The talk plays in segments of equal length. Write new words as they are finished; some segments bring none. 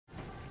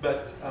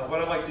But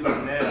what I'd like to do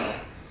now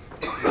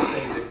is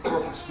say that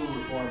corporate school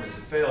reform is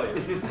a failure,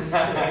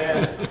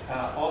 and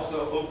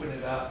also open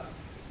it up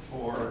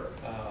for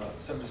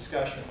some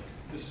discussion.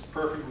 This is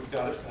perfect. We've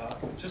got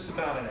just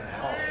about an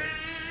hour,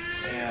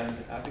 and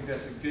I think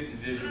that's a good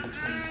division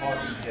between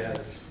talking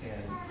heads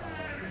and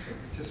some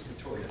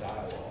participatory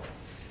dialogue.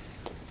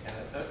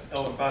 And,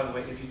 oh, and by the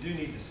way, if you do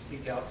need to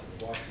sneak out to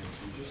the washrooms,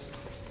 you're just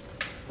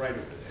right over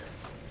there.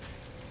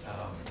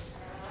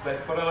 But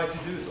what I'd like to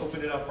do is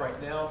open it up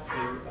right now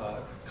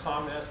for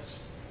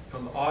comments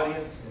from the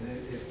audience. And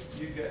if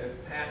you,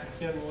 Pat and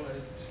Ken, want to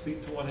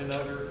speak to one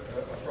another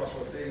across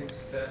what they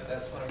said,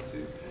 that's fine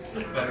too.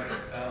 But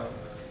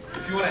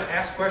if you want to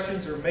ask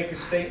questions or make a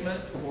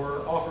statement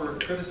or offer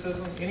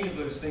criticism, any of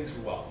those things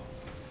are welcome.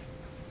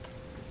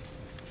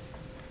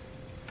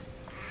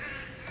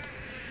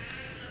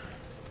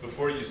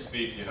 Before you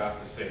speak, you have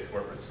to say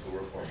corporate school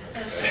reform.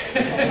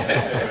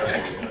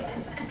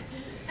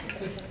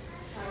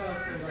 I'd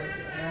also like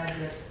to add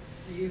that,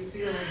 do you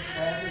feel as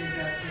badly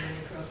about being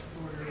across the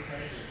border as I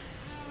do?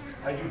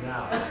 I do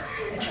now.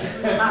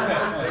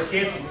 They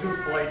canceled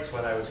 2 flights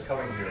when I was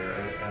coming here,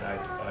 and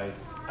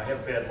I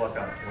have bad luck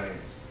on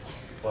planes,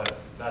 but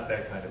not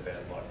that kind of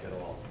bad luck at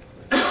all.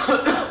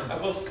 I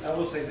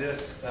will say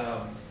this.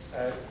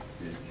 I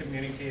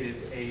communicated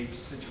Abe's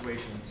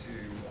situation to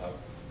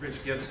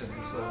Rich Gibson,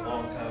 who's a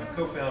long-time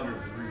co-founder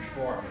of the Rouge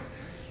Forum.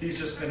 He's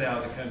just been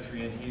out of the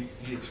country, and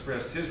he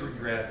expressed his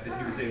regret that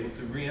he was able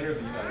to re-enter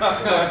the United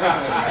States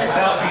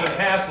without being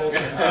hassled,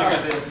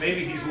 and figured that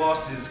maybe he's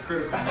lost his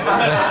critical moment.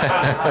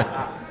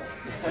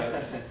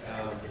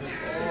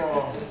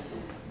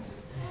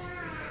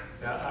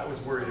 Now, I was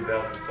worried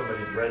about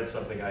somebody read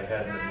something I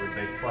had and would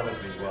make fun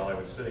of me while I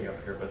was sitting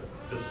up here, but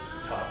this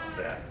tops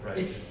that, right?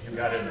 You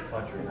got in the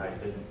country and I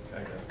didn't.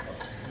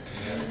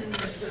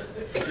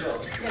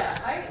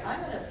 Yeah, I'm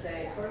going to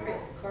say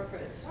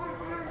corporate school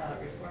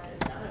reform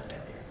is not a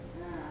failure.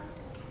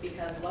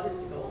 Because what is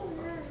the goal of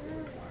corporate school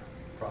reform?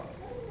 Profit.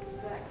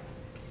 Exactly.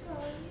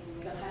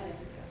 It's been highly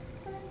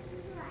successful.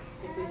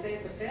 If we say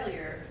it's a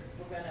failure,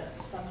 we're going to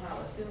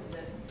somehow assume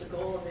that the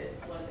goal of it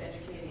was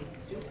educating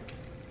students.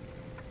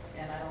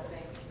 And I don't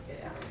think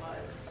it ever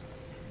was,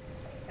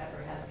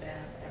 ever has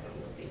been, ever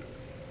will be.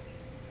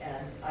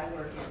 And I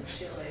work in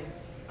Chile,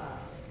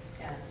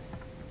 and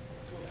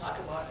we'll talk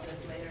about this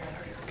later, I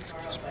think,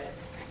 tomorrow, but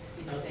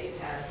you know, they've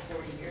had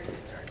 40 years of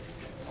this,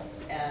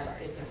 and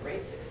it's a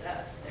great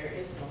success. There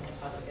is no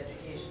public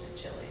education in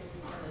Chile,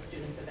 and the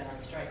students have been on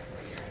strike for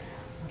a year and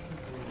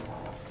a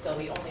half. So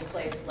the only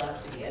place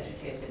left to be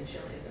educated in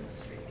Chile is in the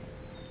streets.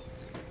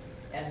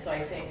 And so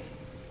I think,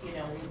 you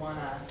know, we want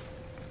to,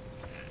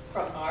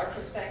 from our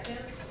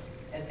perspective,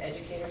 as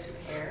educators who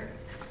care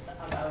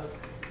about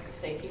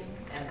thinking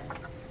and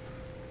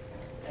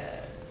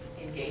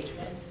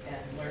engagement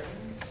and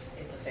learning,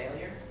 it's a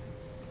failure.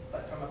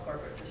 But from a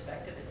corporate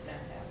perspective, it's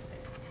fantastic.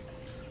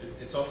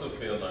 It's also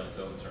failed on its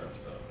own terms,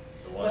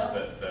 though. The ones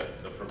that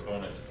the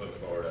proponents put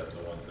forward as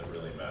the ones that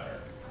really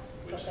matter,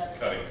 which is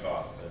cutting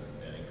costs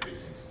and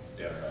increasing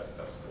standardized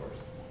test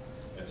scores.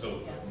 And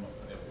so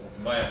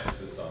my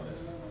emphasis on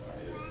this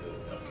is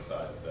to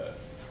emphasize that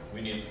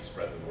we need to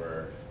spread the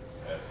word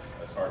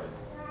as hard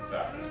and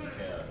fast as we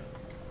can,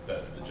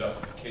 that the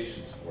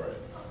justifications for it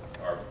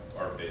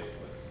are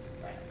baseless,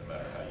 right, no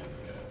matter how you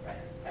look at it.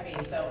 Right. I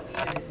mean, so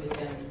even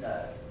within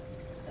the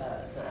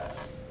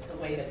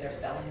way that they're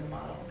selling the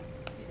model,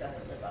 it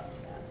doesn't live up to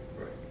that.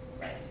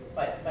 Right.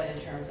 Right. But in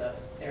terms of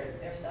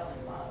they're selling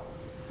the model,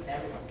 and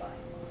everyone's buying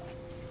the model.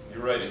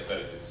 You're right that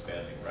it's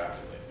expanding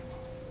rapidly.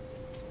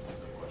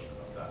 No question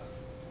about that.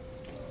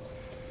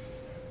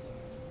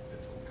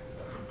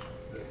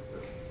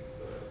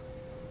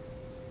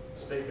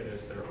 The statement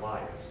is they're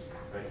liars,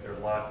 right?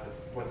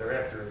 What they're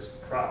after is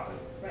profit.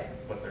 Right.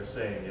 What they're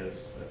saying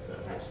is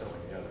that they're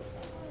selling the other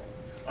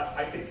side.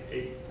 I think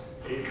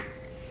Abe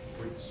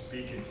would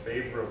speak in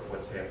favor of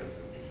what's happened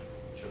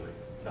in Chile,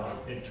 not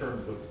in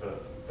terms of,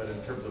 but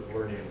in terms of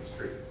learning in the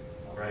street,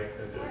 right?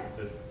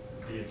 The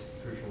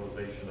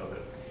institutionalization of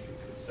it,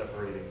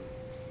 separating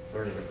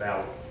learning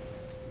about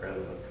rather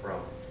than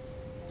from.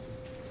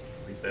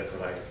 At least that's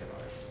what I can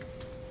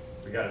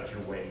argue. We got it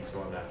through Wayne,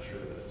 so I'm not sure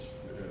that it's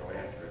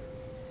accurate.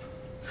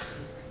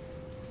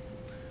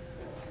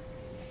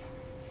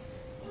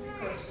 My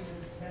question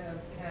is,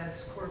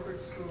 has corporate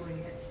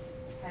schooling,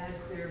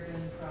 has there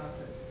been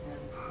profit,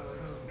 and for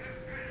whom?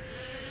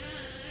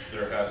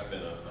 There has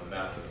been a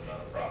massive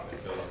amount of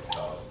profit, billions of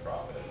dollars of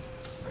profit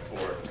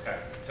for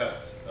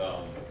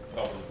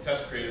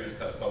test creators,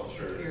 test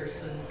publishers.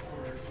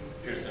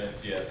 Pearson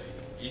NCS,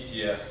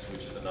 ETS,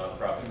 which is a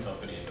nonprofit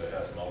company that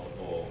has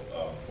multiple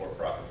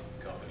for-profit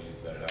companies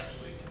that it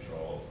actually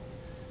controls.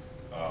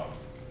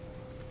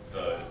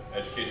 The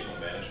educational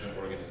management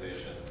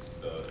organizations,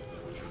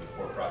 which are the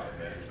for-profit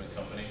management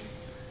companies,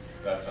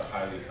 that's a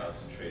highly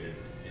concentrated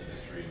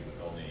industry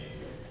with only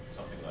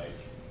something like,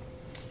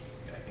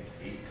 I think,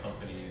 8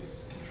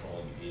 companies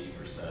controlling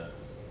 80%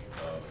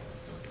 of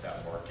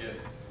that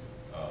market.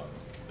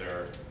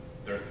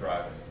 They're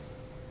thriving.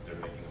 They're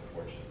making a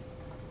fortune.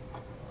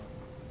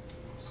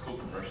 school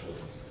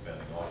commercialism is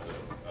expanding also.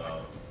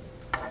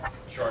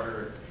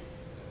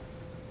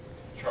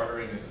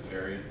 Chartering is a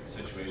varied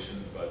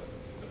situation, but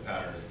the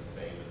pattern is the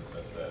same in the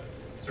sense that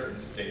certain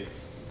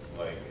states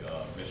like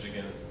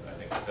Michigan, I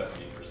think 70%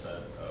 or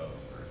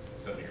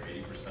 70 or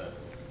 80%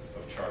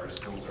 of charter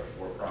schools are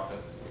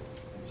for-profits.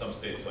 In some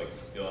states like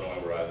Illinois,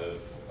 where I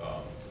live,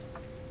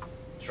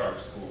 charter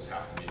schools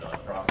have to be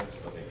nonprofits,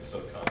 but they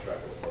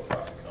subcontract with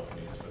for-profit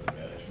companies for the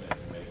management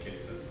in many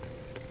cases,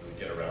 so we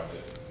get around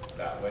it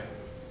that way.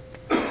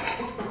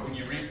 When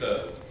you read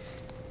the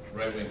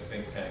right-wing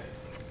think tank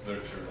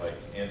literature like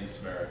Andy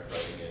Smerrick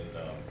writing in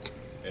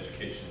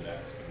Education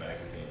Next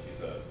magazine,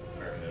 he's an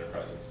American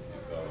Enterprise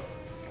Institute fellow,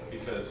 he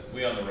says,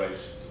 we on the right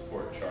should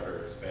support charter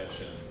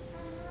expansion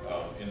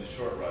in the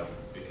short run,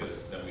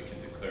 because then we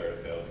can declare it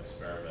a failed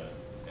experiment,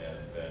 and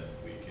then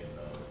we can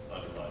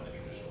undermine the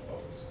traditional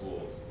public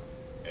schools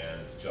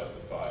and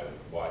justify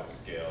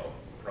wide-scale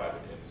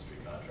private industry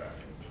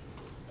contracting.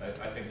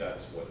 I think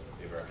that's what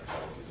the American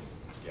public isn't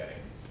getting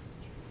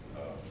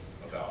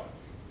about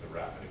the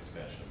rapid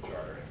expansion of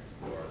chartering,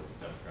 or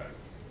the Democratic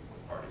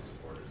Party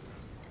supporters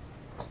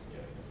are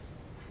getting this.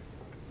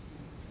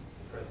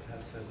 Fred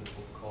Hess has a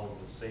book called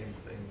The Same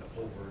Thing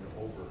Over and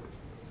Over,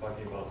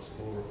 talking about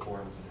school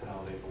reforms and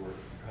how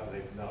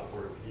they've not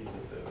worked. He's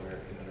at the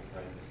American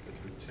Enterprise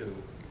Institute too.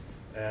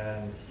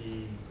 And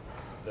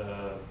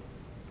the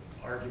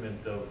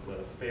argument of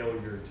the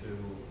failure to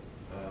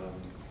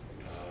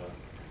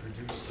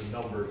produce the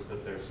numbers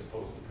that they're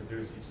supposed to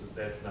produce, he says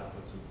that's not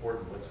what's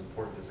important. What's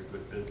important is a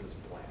good business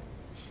plan.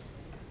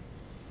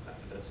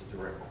 That's a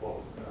direct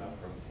quote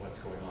from what's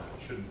going on. It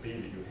shouldn't be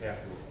that you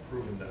have to have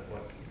proven that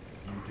what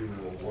you do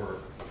will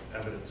work.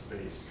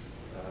 Evidence-based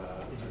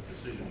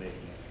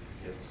decision-making.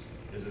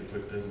 Is it a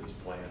good business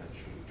plan, and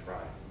should we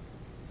try?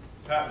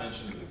 Pat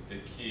mentioned the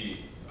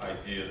key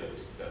idea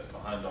that's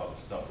behind all this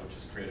stuff, which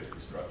is creative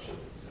destruction,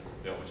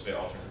 which they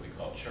alternately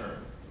call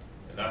churn.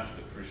 And that's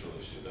the crucial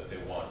issue, that they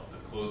want the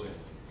closing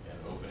and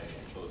opening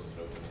and closing and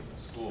opening of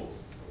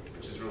schools,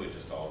 which is really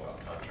just all about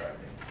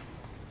contracting.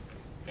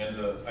 And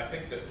I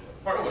think that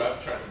part of what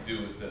I've tried to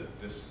do with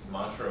this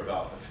mantra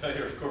about the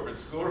failure of corporate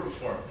school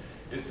reform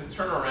is to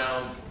turn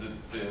around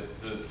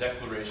the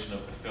declaration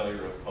of the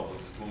failure of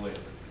public schooling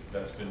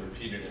that's been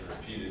repeated and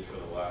repeated for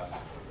the last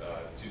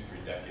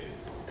 2-3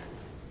 decades.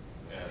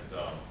 And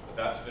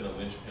that's been a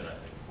linchpin, I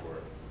think,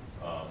 for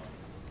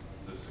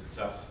the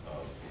success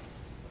of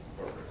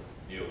corporate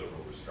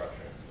neoliberal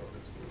restructuring of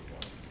corporate school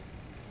reform.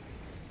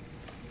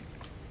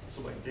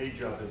 So my day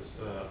job is,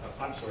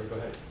 I'm sorry, go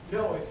ahead.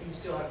 No, if you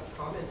still have a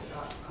comment,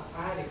 I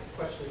had a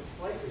question that's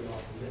slightly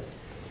off of this.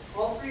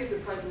 All three of the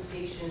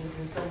presentations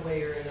in some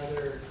way or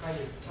another kind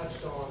of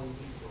touched on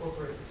these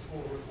corporate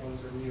school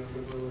reforms or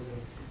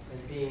neoliberalism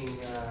as being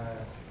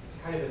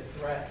kind of a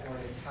threat or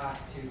an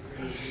attack to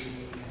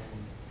creativity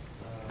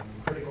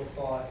and critical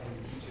thought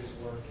and teachers'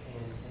 work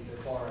and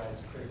insofar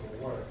as critical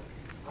work.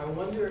 I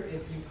wonder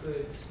if you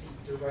could speak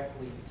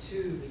directly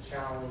to the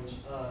challenge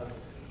of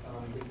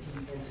the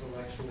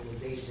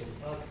de-intellectualization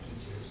of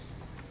teachers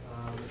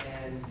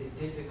and the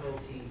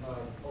difficulty of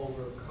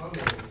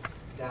overcoming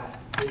that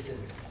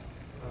dissonance.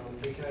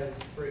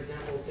 Because, for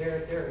example,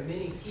 there are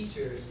many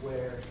teachers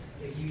where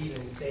if you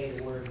even say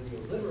the word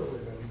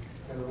neoliberalism,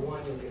 number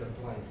one, you'll get a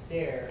blank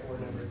stare, or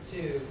number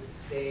two,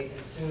 they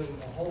assume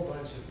a whole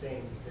bunch of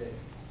things that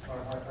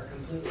are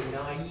completely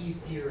naive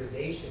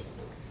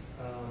theorizations,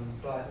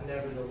 but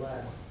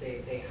nevertheless,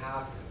 they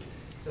have them.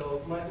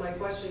 So my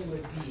question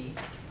would be,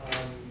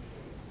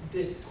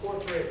 this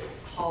corporate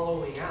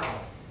hollowing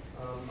out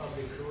of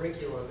the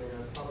curriculum in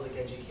a public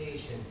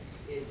education,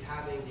 it's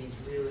having these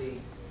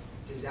really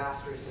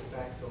disastrous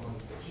effects on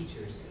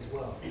teachers as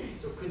well.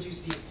 So could you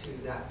speak to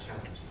that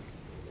challenge?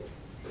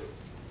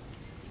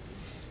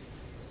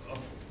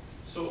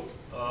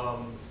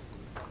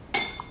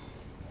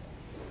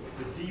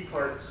 The D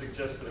part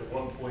suggested at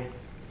one point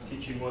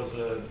teaching was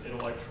an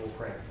intellectual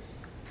practice,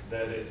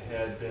 that it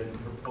had been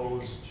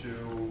proposed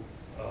to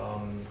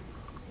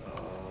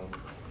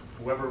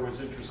whoever was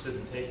interested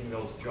in taking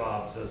those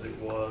jobs, as it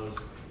was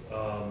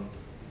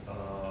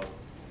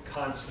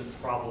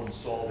constant problem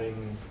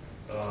solving,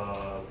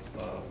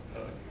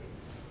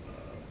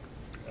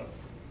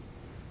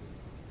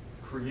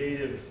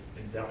 creative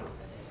endeavor.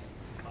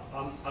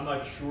 I'm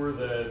not sure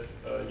that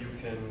you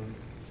can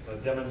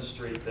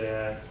demonstrate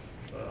that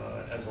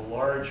as a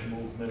large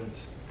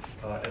movement,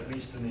 at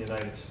least in the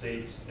United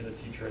States, in a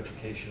teacher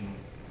education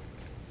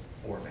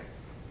format.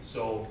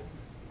 So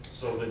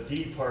the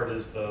D part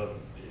is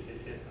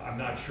I'm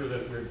not sure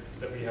that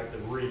we have to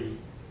read,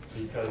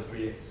 because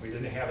we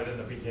didn't have it in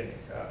the beginning.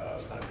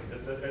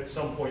 At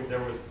some point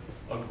there was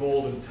a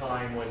golden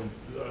time when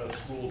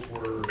schools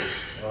were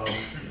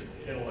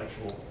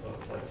intellectual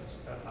places.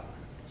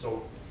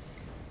 So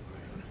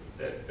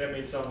that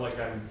may sound like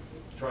I'm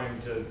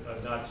trying to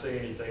not say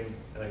anything,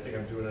 and I think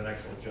I'm doing an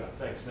excellent job.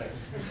 Thanks, next.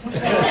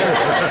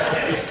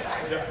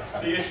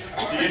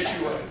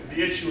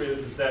 The issue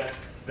is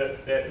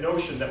that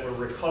notion that we're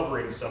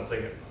recovering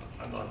something,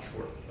 I'm not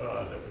sure.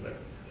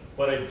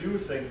 But I do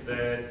think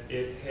that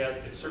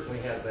it certainly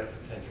has that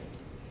potential,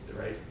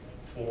 right?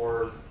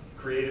 For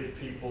creative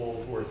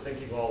people who are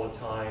thinking all the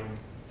time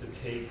to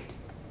take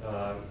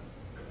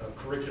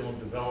curriculum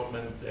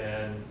development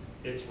and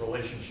its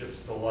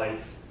relationships to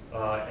life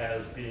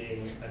as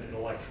being an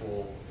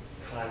intellectual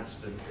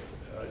constant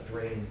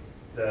drain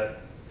that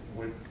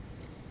would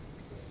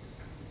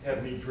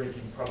have me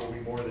drinking probably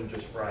more than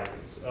just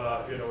Fridays,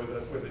 you know,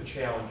 with the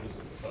challenges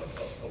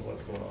of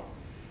what's going on.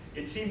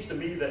 It seems to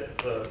me that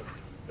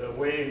the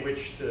way in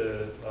which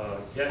to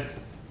get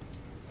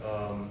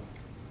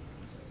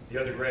the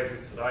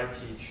undergraduates that I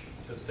teach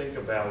to think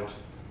about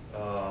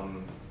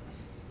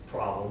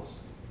problems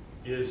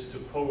is to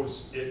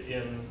pose it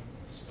in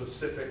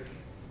specific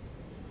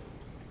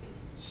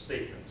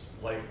statements.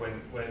 Like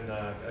when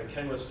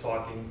Ken was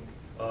talking,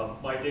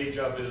 my day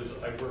job is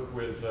I work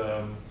with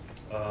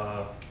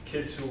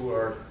kids who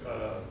are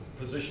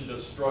positioned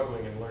as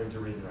struggling and learning to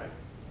read and write,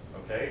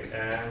 okay?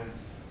 And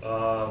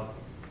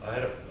I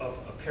had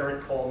a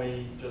parent call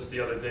me just the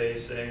other day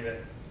saying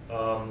that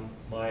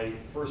my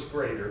first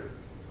grader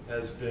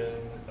has been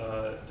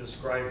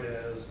described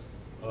as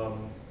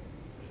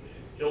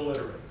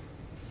illiterate.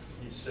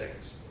 He's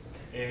 6.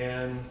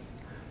 And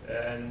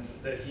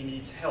that he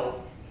needs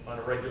help on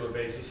a regular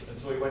basis. And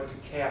so he went to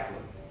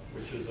Kaplan,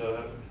 which is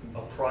a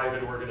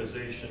private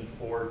organization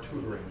for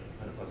tutoring.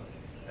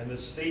 And the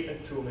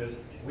statement to him is,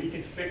 we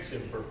can fix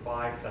him for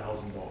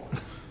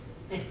 $5,000.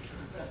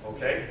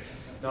 Okay?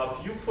 Now,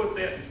 if you put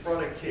that in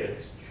front of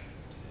kids,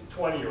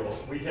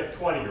 20-year-olds, we have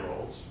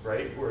 20-year-olds,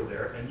 right, who are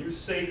there, and you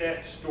say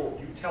that story,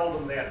 you tell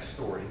them that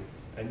story,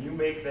 and you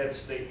make that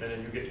statement,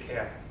 and you get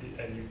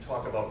and you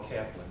talk about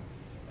Kaplan,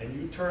 and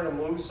you turn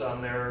them loose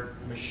on their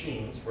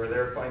machines where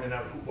they're finding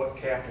out what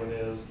Kaplan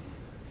is,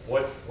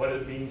 what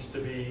it means to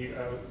be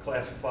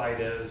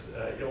classified as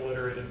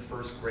illiterate in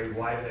first grade,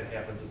 why that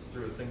happens. It's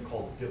through a thing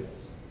called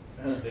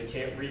dibbles. They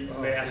can't read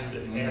fast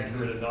and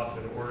accurate enough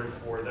in order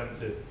for them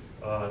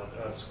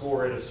to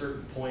score at a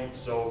certain point,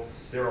 so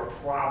they're a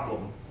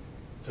problem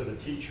to the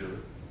teacher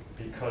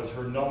because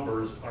her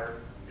numbers aren't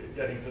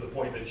getting to the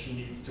point that she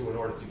needs to in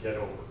order to get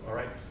over, all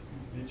right?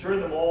 You turn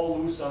them all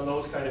loose on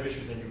those kind of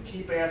issues and you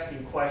keep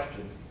asking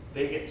questions,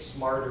 they get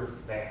smarter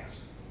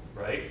fast,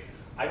 right?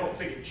 I don't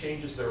think it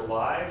changes their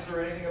lives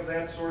or anything of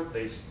that sort.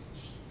 They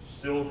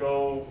still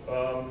go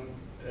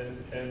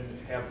and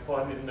have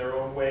fun in their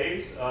own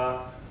ways.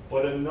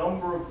 But a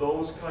number of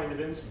those kind of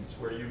instances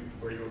where you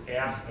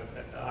ask,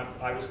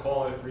 I was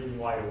calling it reading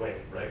wide awake,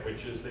 right?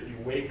 Which is that you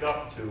wake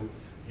up to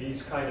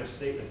these kind of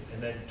statements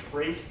and then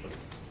trace them,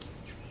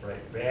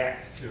 right,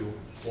 back to,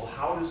 well,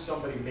 how does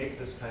somebody make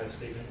this kind of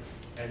statement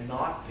and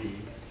not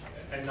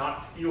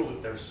feel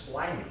that they're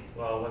slimy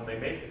when they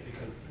make it,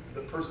 because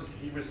the person,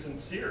 he was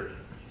sincere.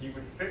 He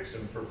would fix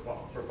him for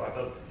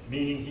 $5,000,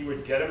 meaning he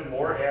would get him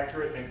more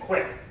accurate and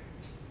quick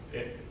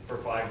for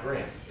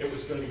 $5,000. It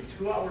was going to be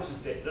 2 hours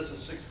a day. This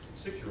is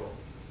six-year-old.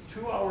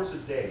 2 hours a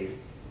day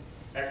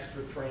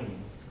extra training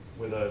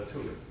with a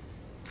tutor,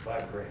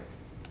 $5,000.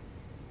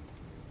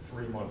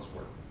 3 months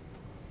work.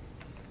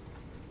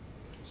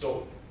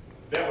 So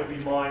that would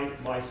be my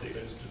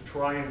statement, is to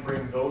try and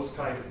bring those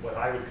kind of what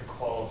I would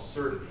call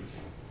absurdities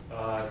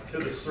to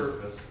the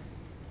surface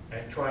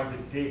and trying to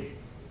dig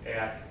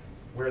at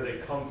where they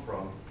come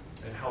from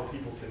and how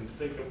people can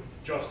think of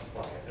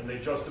justify it. And they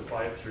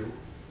justify it through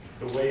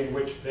the way in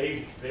which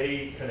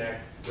they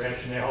connect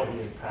rationality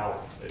and power.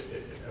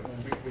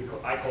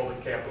 I call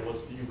it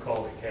capitalist, you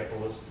call it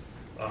capitalist.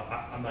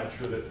 I'm not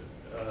sure that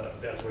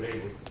that's what A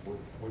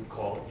would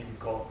call it. He would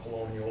call it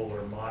colonial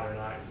or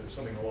modernized or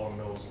something along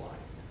those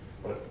lines.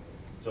 But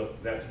so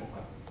that's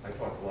I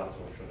talked a lot, so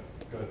I should.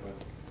 Go ahead,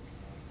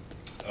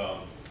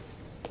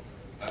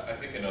 Beth. I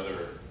think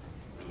another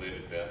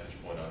related vantage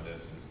point on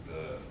this is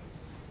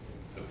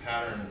the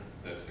pattern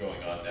that's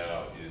going on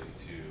now is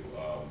to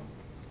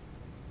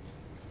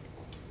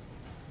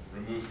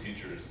remove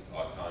teachers'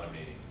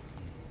 autonomy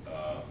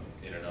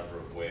in a number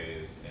of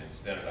ways, and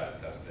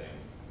standardized testing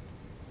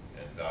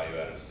and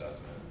value-added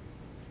assessment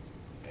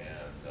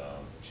and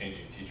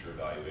changing teacher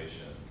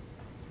evaluation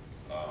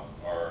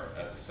are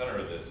at the center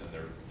of this, and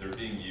they're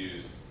being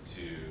used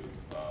to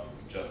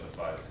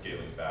justify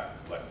scaling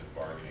back collective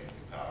bargaining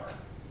power.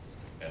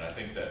 And I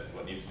think that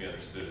what needs to be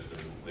understood is the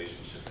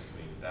relationship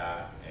between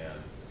that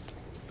and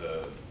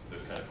the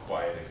kind of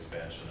quiet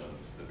expansion of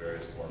the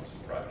various forms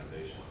of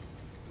privatization.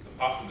 It's the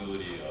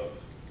possibility of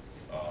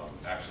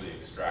actually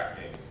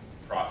extracting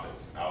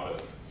profits out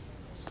of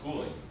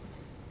schooling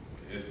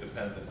is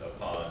dependent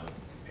upon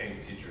paying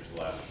teachers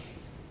less,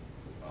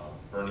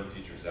 burning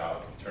teachers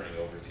out, turning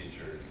over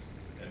teachers,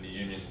 and the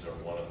unions are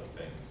one of the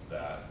things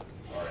that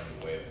are in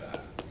the way of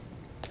that.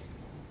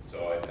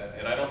 So,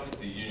 I don't think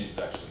the unions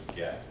actually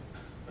get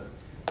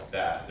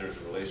that there's a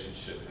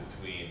relationship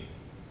between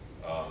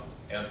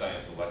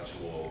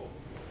anti-intellectual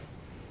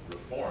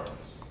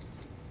reforms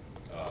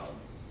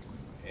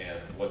and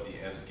what the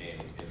end game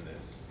in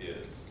this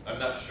is. I'm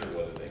not sure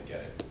whether they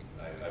get it.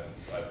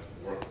 I've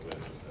worked with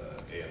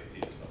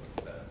AFT to some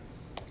extent,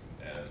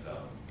 and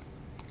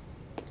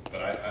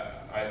but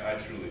I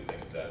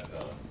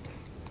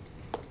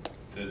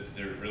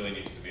there really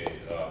needs to be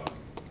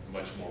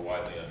much more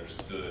widely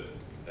understood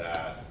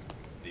that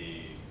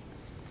the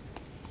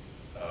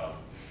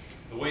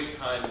way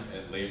time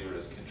and labor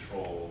is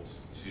controlled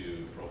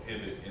to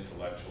prohibit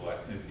intellectual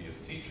activity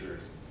of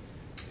teachers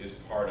is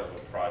part of a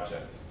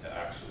project to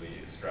actually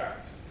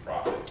extract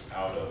profits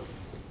out of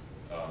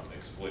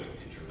exploiting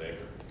teacher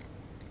labor.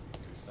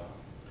 Stop.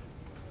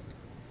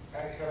 I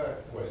have a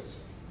question.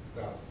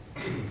 Now,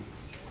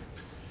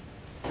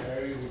 I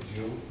agree with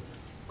you,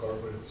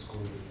 corporate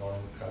school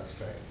reform has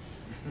failed.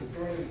 The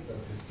problem is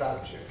that the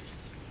subject,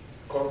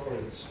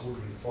 corporate school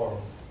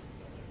reform,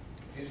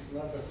 is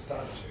not a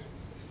subject,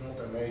 it's not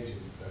an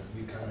agent that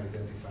we can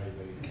identify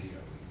very clearly.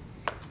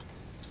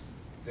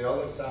 The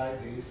other side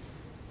is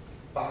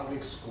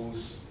public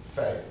schools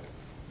fail.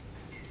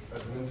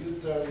 But when you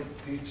tell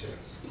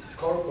teachers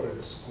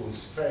corporate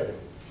schools fail,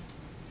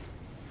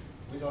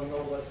 we don't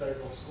know what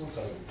type of schools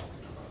are we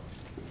talking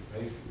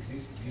about. It's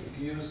this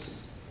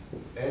diffuse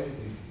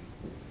entity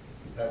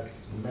that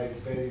makes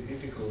very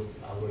difficult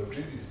our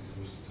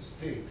criticisms to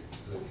stick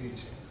to the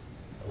teachers.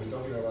 Are we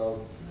talking about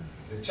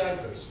the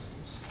charter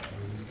schools?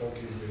 Are we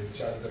talking the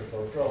charter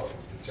for profit,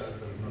 the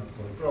charter not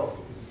for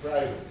profit, the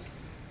private?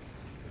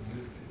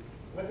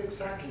 What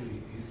exactly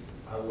is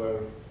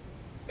our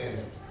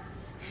enemy?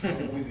 How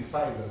do we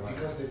define that?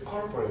 Because the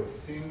corporate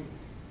thing,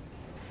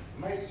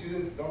 my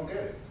students don't get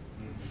it.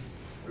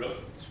 Really?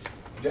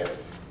 Yeah.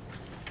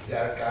 They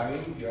are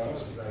coming, you know,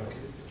 it's like,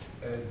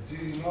 do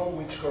you know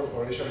which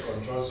corporation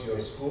controls your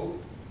school?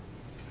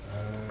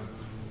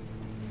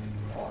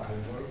 No,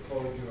 I work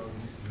for, you know,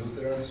 this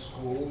Lutheran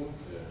school,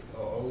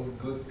 all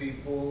good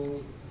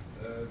people.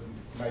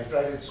 My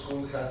private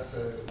school has,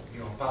 you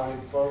know,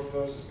 public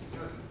purpose. You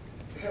know,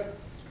 they have,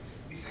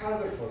 it's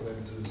harder for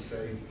them to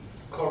say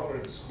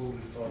corporate school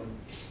reform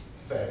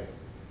failed.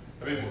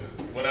 I mean,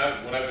 when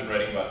I've been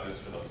writing about this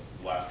for the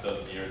last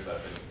dozen years,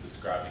 I've been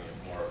describing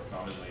it more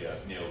commonly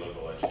as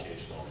neoliberal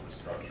educational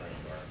restructuring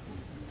or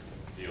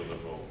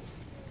neoliberal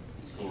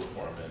school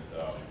reform.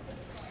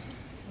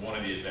 And one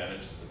of the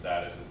advantages of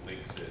that is it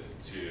links it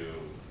to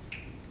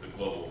the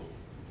global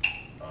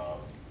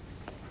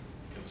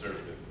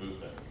conservative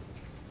movement.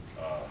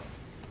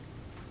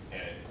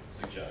 And it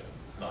suggests that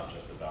it's not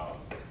just about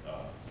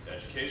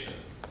education,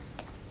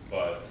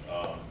 but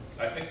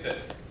I think that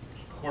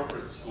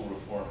corporate school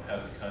reform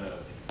has a kind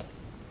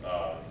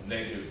of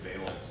negative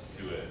valence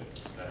to it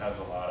that has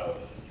a lot of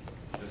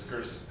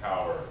discursive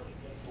power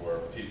for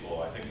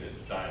people. I think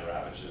that Diane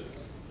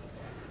Ravitch's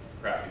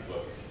crappy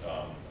book,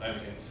 I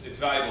mean, it's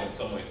valuable in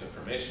some ways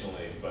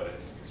informationally, but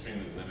it's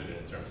extremely limited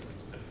in terms of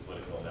its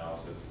political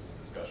analysis. Its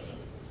discussion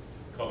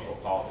of cultural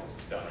politics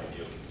is downright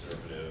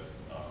neoconservative.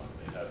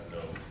 It has no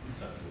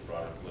sense of the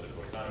broader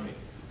political economy.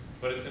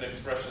 But it's an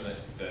expression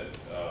that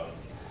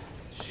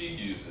she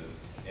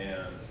uses,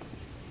 and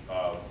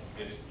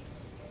it's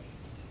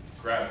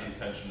grabbed the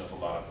attention of a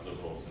lot of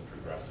liberals and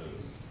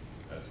progressives,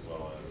 as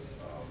well as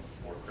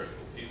more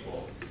critical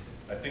people.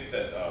 I think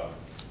that,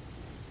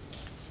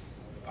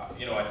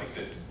 you know, I think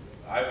that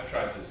I've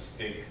tried to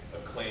stake a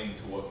claim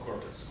to what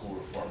corporate school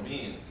reform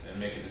means and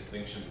make a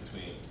distinction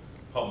between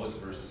public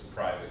versus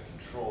private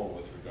control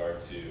with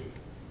regard to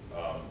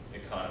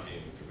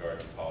economy, with regard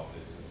to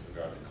politics, and with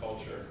regard to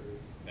culture,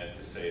 and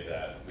to say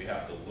that we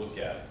have to look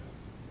at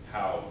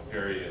how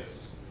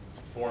various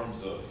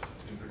forms of,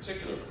 in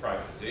particular,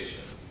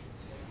 privatization,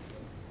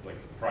 like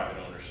private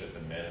ownership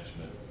and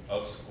management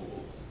of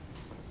schools,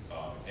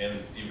 and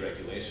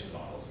deregulation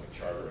models like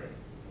chartering,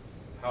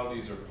 how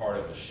these are part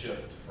of a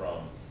shift from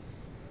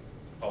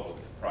public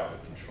to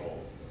private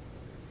control.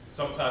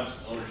 Sometimes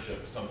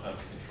ownership,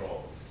 sometimes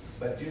control.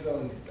 But you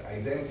don't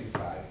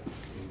identify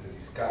in the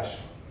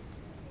discussion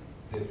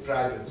the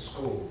private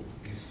school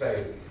is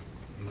failing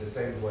in the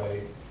same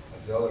way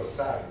as the other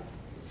side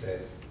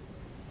says,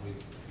 with,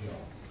 you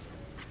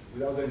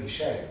know, without any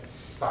shame,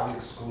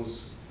 public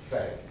schools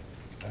fail.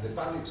 And the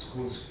public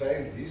schools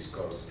fail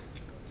discourse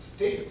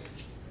sticks.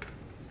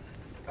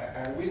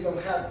 And we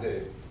don't have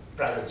the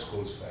private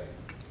schools fail.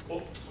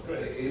 Well,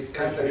 great. It's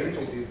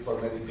counterintuitive for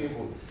many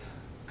people.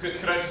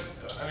 Could I just,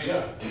 I mean,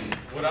 Yeah.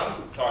 what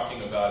I'm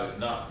talking about is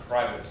not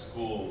private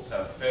schools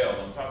have failed.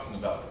 I'm talking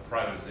about the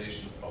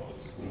privatization of public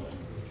schooling.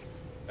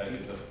 That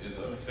is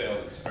a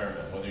failed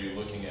experiment, whether you're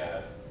looking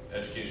at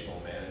educational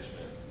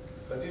management,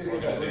 But you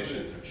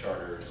organizations, or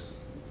charters.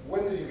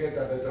 when do you get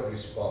a better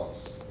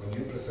response when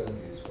you present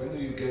this? When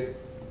do you get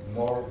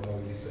more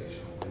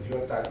mobilization? When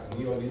you attack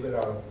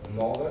neoliberal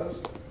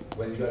models,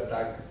 when you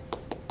attack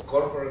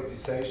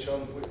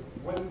corporatization,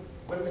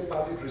 when the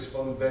public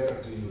respond better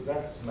to you?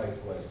 That's my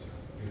question.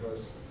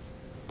 Because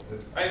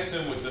I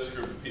assume with this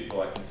group of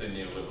people, I can say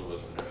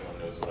neoliberalism, and everyone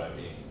knows what I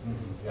mean.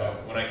 yeah.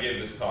 When I gave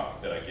this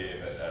talk that I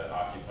gave at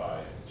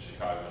Occupy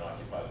Chicago and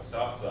Occupy the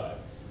South Side,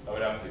 I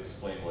would have to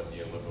explain what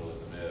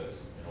neoliberalism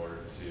is in order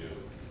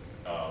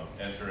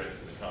to enter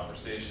into the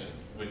conversation,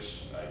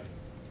 which I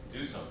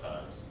do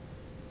sometimes.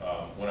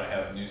 When I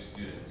have new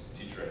students,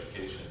 teacher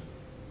education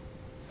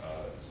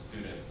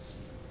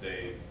students,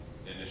 they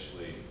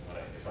initially,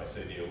 if I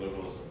say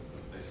neoliberalism,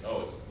 they think,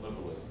 oh, it's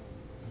liberalism.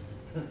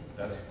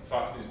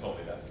 Fox News told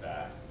me that's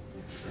bad.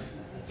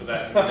 So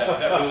that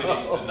really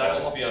needs to not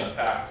just be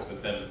unpacked,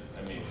 but then,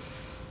 I mean,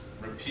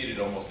 repeated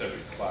almost every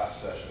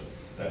class session.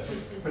 That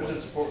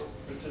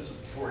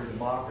Participatory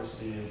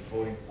democracy is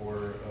voting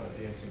for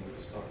Dancing with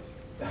the Stars.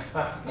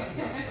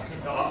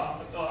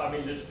 No, I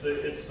mean, it's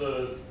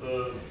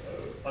the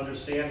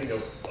understanding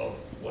of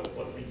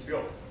what needs to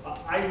go.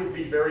 I would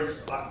be very,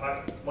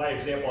 my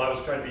example, I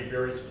was trying to be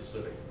very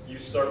specific. You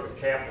start with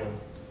Kaplan,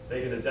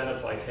 they can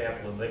identify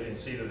Kaplan, they can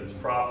see that it's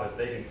profit,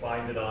 they can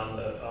find it on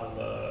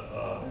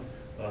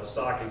the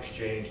stock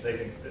exchange,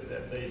 they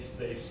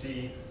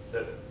see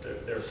that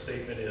their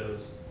statement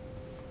is,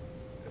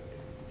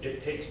 it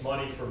takes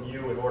money from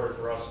you in order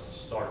for us to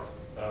start,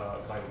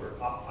 kind of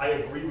work. I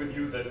agree with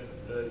you that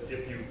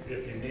if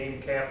you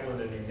name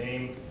Kaplan and you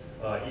name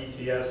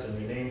ETS and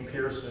you name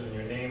Pearson and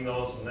you name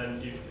those, and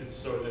then it's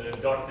sort of an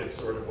inductive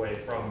sort of way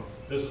from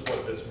this is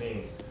what this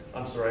means.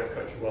 I'm sorry, I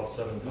cut you off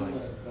 7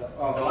 times.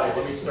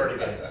 Let me start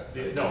again.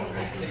 No.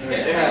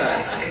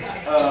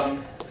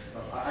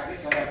 I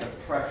guess I have to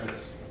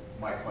preface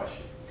my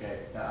question, okay?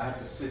 Now I have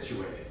to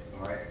situate it,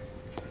 all right?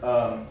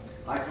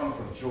 I come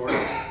from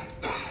Georgia,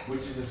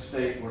 which is a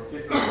state where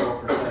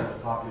 54% of the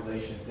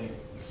population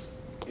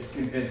is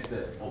convinced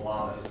that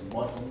Obama is a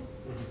Muslim.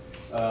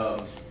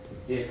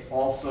 It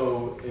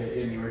also,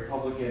 in the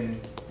Republican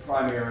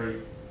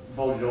primary,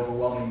 voted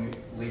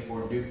overwhelmingly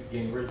for Newt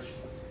Gingrich.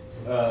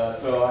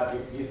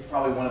 So it's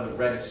probably one of the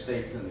reddest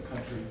states in the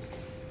country.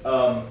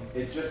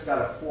 It just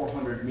got a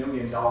 $400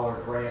 million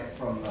grant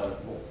from the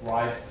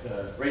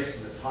Race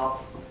to the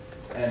Top,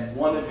 and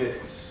one of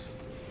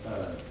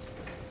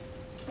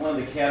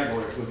the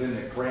categories within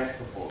the grant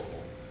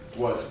proposal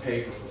was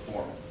pay for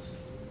performance.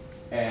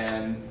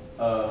 And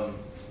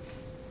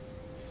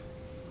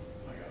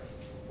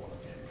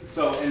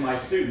so, and my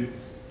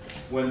students,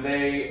 when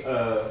they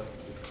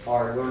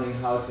are learning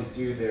how to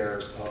do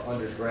their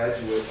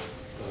undergraduate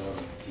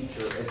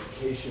teacher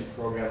education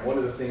program, one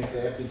of the things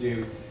they have to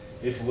do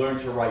is learn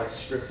to write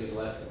scripted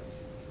lessons.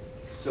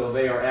 So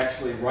they are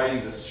actually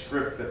writing the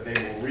script that they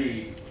will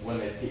read when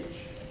they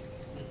teach,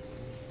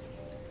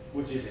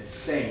 which is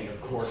insane,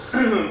 of course.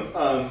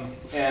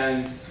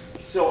 And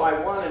so I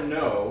want to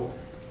know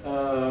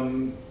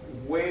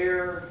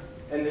where,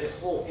 and this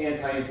whole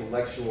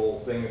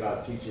anti-intellectual thing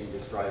about teaching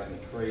just drives me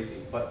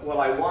crazy, but what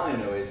I want to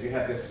know is you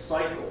have this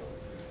cycle,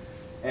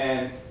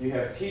 and you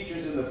have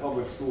teachers in the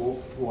public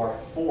schools who are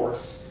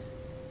forced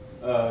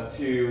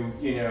to,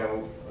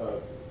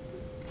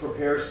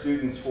 prepare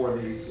students for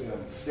these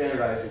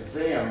standardized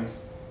exams,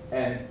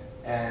 and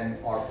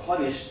are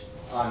punished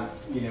on,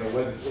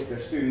 whether if their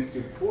students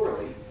do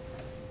poorly.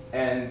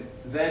 And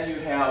then you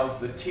have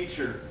the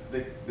teacher,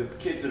 the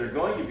kids that are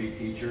going to be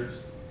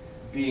teachers,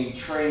 being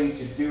trained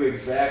to do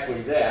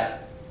exactly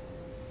that.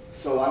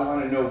 So I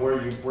want to know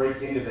where you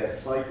break into that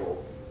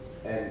cycle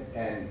and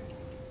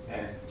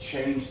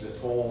change this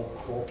whole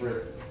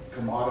corporate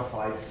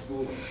commodified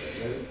schooling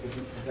thing.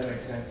 Does that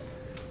make sense?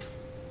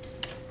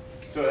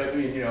 So I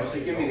mean, if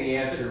you give me the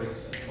answer.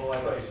 Well, I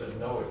thought you said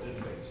no, it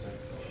didn't make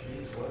sense.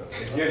 Jeez, what?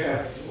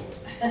 Yeah.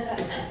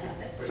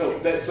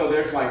 So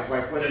there's my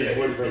question. I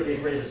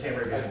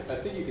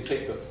think you could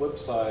take the flip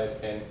side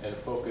and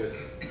focus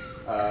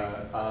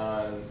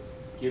on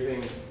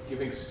giving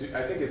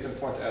I think it's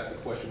important to ask the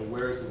question,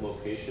 where is the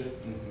location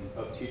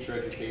of teacher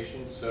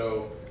education?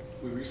 So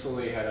we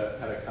recently had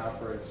a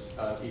conference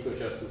on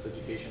eco-justice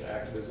education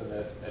activism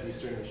at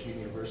Eastern Michigan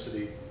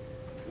University,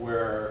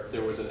 where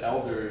there was an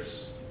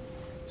elders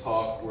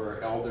talk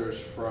where elders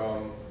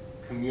from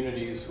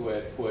communities who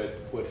had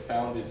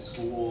founded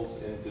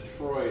schools in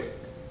Detroit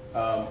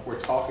were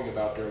talking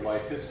about their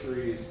life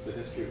histories, the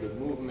history of the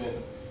movement,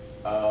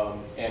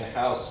 and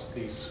how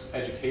these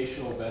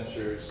educational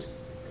ventures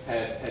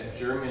had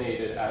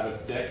germinated out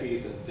of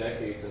decades and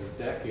decades and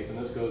decades. And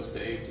this goes to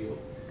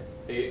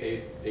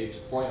Abe's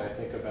point, I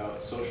think,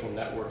 about social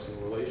networks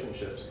and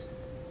relationships,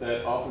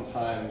 that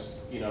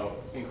oftentimes,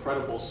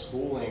 incredible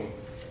schooling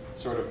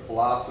sort of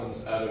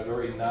blossoms out of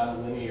very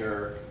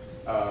nonlinear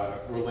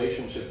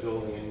relationship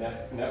building and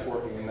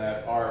networking, and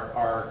that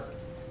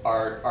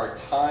our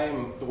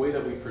time, the way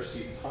that we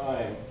perceive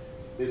time,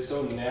 is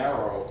so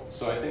narrow.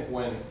 So I think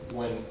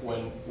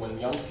when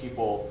young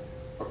people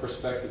or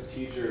prospective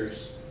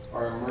teachers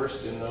are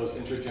immersed in those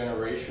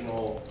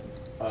intergenerational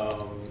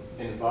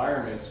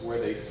environments where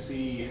they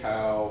see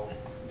how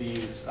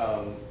these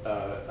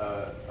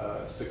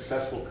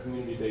successful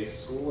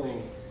community-based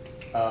schooling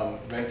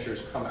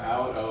ventures come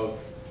out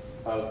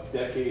of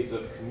decades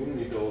of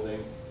community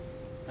building,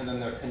 and then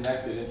they're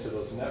connected into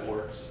those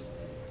networks,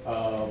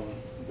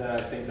 then I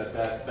think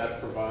that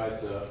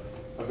provides a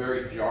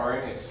very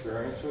jarring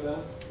experience for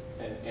them,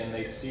 and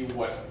they see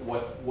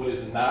what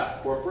is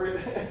not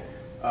corporate,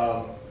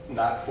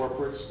 not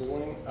corporate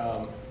schooling.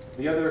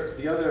 The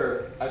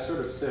other, I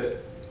sort of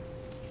sit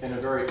in a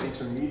very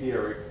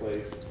intermediary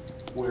place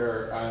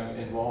where I'm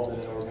involved in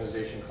an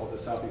organization called the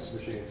Southeast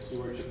Michigan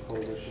Stewardship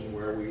Coalition,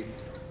 where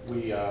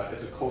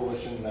it's a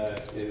coalition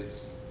that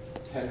is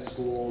 10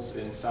 schools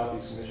in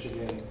Southeast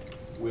Michigan.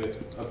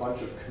 with a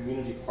bunch of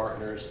community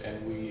partners,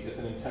 and it's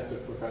an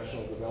intensive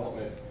professional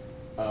development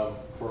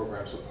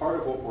program. So part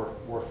of what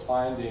we're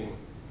finding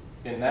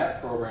in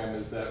that program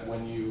is that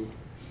when you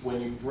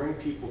bring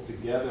people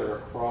together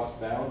across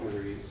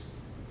boundaries,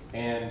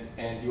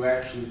 and you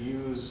actually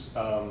use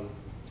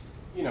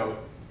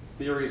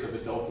theories of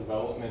adult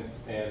development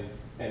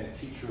and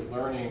teacher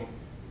learning,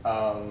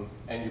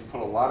 and you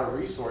put a lot of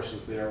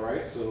resources there,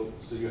 right? So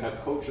you have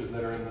coaches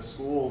that are in the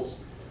schools,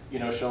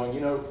 showing,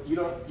 you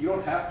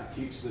don't have to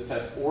teach the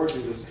test or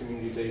do this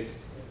community-based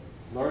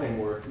learning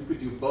work. You could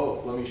do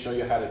both. Let me show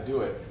you how to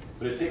do it.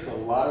 But it takes a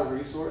lot of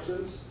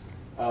resources,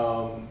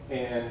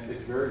 and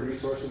it's very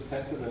resource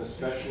intensive, and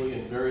especially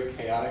in very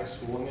chaotic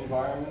schooling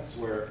environments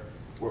where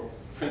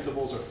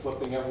principals are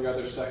flipping every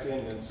other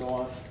second and so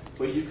on.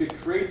 But you could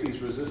create these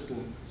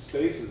resistant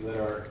spaces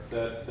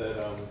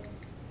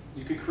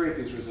you could create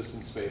these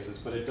resistant spaces,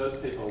 but it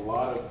does take a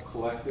lot of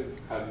collective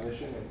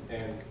cognition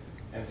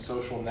and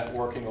social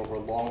networking over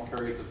long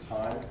periods of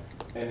time.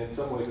 And in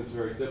some ways it's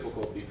very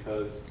difficult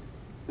because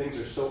things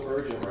are so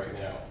urgent right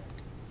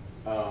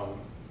now.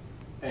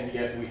 And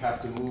yet we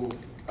have to move,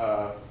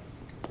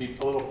 be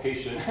a little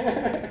patient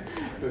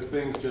because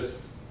things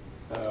just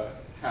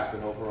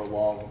happen over a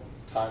long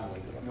time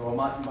window. No,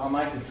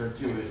 my concern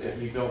too is that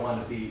you don't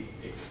want to be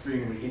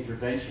extremely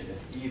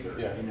interventionist either.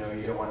 Yeah.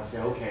 You don't want to say,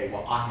 okay,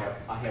 well, I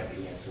have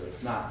the answer.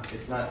 It's not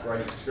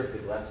writing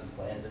scripted lesson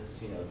plans. It's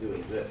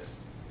doing this.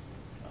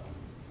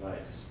 So I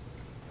just.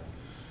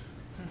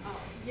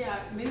 Yeah,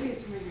 maybe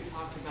some of you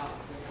talked about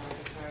this.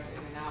 I just started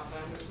in and out,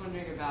 but I'm just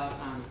wondering about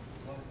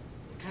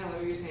kind of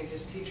what you're saying,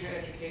 just teacher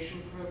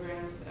education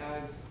programs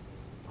as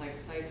like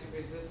sites of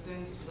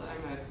resistance. So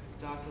I'm a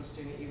doctoral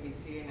student at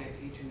UBC, and I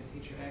teach in the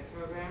teacher ed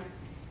program.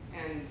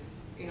 And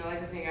I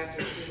like to think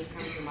after students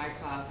come to my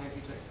class, I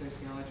teach like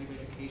sociology of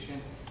education,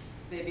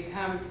 they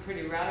become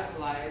pretty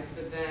radicalized,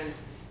 but then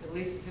at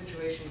least the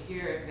situation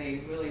here,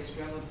 they really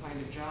struggle to find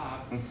a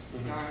job.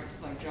 There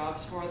aren't like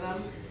jobs for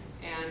them.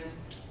 And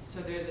so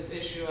there's this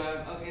issue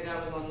of, okay,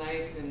 that was all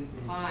nice and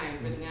fine,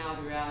 but now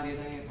the reality is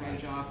I need to find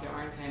a job, there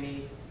aren't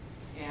any.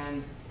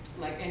 And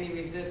like any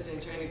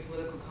resistance or any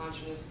political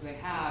consciousness they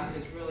have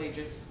is really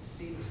just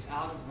seeped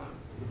out of them.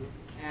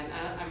 And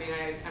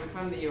I'm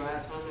from the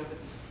US, I don't know if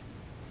it's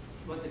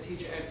what the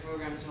teacher ed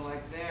programs are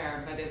like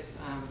there, but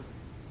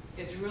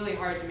it's really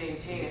hard to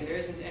maintain, and there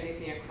isn't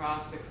anything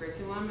across the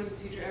curriculum in the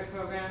teacher ed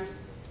programs,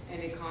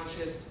 any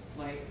conscious,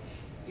 like,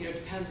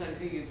 depends on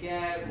who you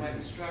get, what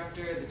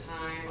instructor, the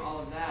time, all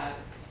of that.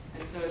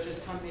 And so it's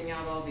just pumping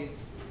out all these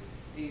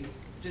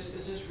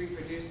it's just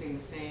reproducing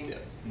the same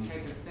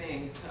type of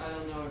thing. So I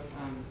don't know if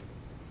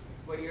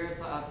what your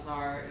thoughts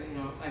are.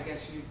 I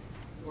guess you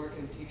work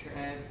in teacher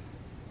ed,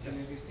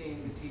 and you're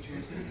seeing the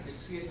teachers.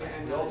 Excuse me,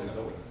 I'm not.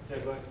 Yeah,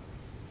 go ahead.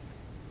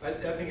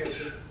 I think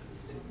it's a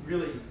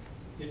really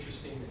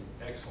interesting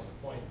and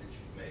excellent point that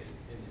you've made,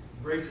 and it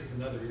raises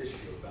another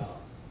issue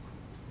about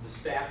the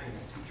staffing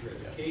of teacher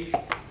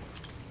education.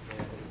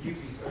 And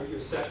UBC, are you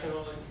a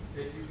sessional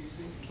at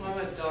UBC? Well,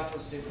 I'm a doctoral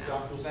student now.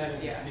 Doctoral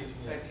student is teaching.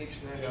 So I teach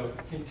there.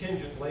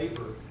 Contingent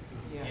labor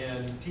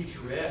in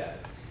teacher ed.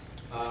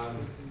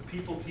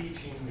 People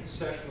teaching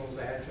sessionals,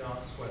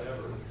 adjuncts,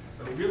 whatever,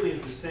 are really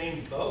in the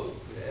same boat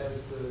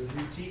as the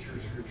new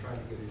teachers who are trying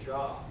to get a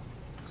job.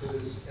 So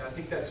I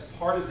think that's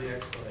part of the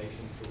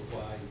explanation for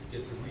why you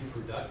get the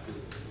reproductive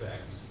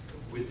effects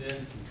within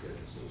teacher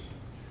education.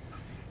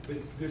 But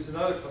there's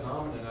another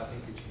phenomenon I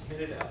think that you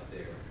hinted out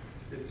there.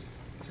 It's,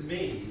 to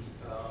me,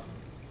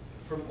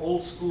 from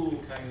old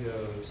school kind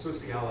of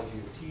sociology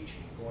of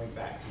teaching, going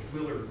back to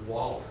Willard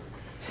Waller.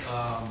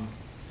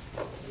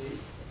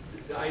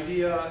 The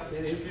idea,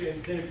 and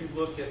then if you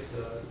look at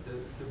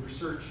the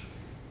research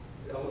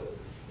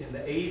in the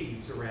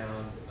 80s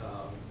around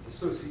the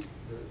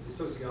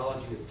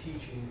sociology of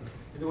teaching,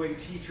 and the way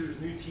teachers,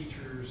 new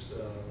teachers,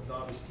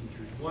 novice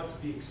teachers want to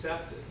be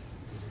accepted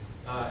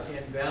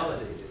and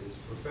validated as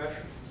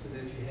professionals. And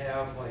if you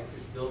have, like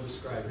as Bill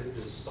described it,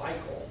 this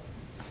cycle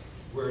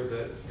where you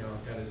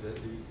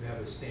have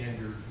a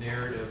standard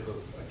narrative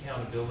of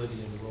accountability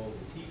in the role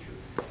of the teacher,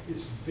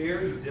 it's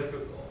very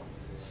difficult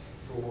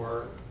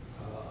for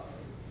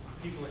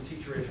people in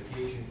teacher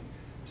education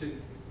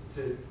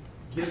to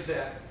give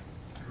that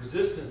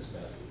resistance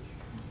message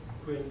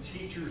when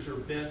teachers are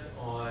bent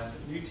on,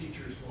 new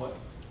teachers want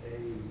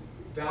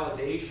a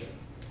validation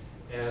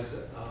as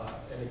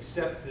an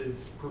accepted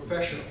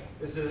professional,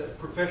 as a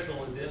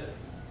professional identity.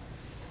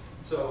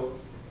 So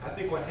I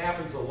think what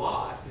happens a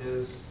lot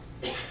is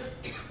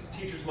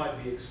teachers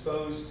might be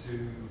exposed to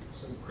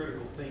some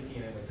critical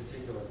thinking in a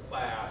particular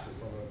class or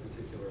from a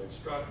particular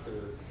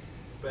instructor,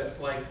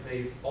 but like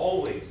they've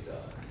always done,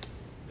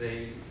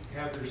 they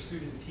have their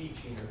student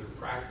teaching or their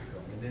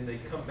practicum, and then they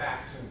come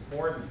back to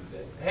inform you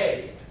that,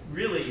 hey,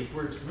 really,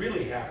 where it's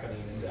really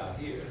happening is out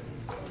here,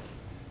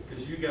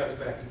 because you guys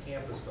back at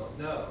campus don't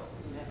know.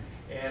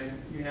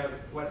 And you have,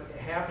 what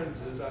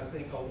happens is, I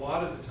think a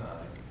lot of the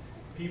time,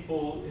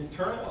 people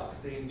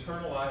internalize. They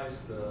internalize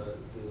the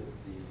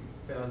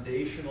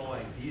foundational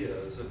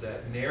ideas of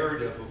that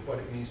narrative of what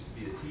it means to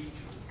be a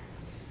teacher.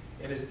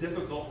 And it's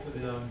difficult for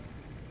them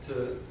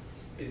to,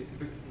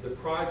 the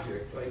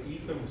project, like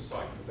Ethan was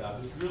talking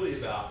about, is really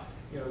about,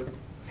 you know,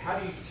 how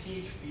do you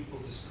teach people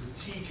to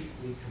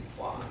strategically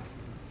comply?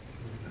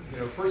 You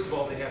know, first of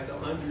all, they have to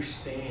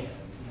understand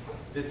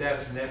that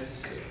that's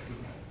necessary,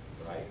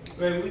 right?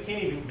 I mean, we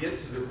can't even get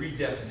to the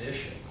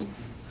redefinition,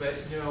 but,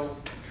 you know,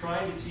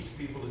 trying to teach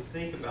people to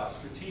think about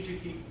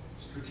strategically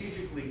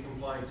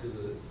complying to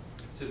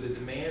the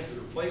demands that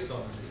are placed on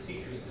them as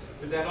teachers,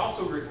 but that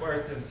also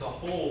requires them to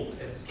hold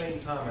at the same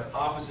time an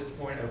opposite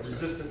point, a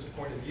resistance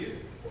point of view.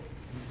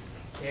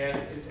 And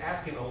it's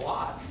asking a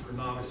lot for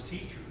novice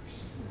teachers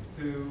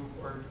who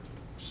are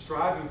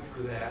striving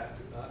for that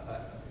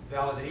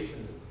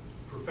validation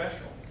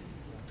professional.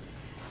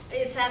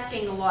 It's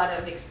asking a lot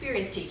of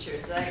experienced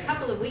teachers. A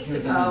couple of weeks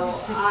ago,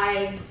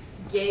 I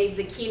gave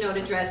the keynote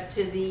address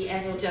to the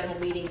annual general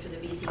meeting for the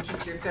BC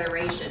Teacher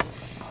Federation.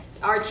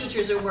 Our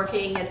teachers are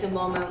working at the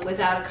moment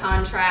without a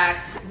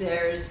contract.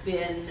 There's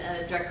been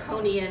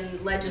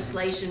draconian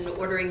legislation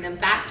ordering them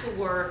back to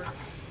work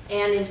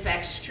and, in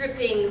fact,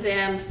 stripping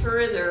them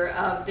further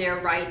of their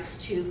rights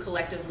to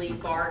collectively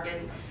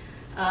bargain.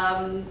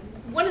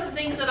 One of the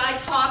things that I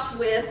talked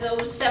with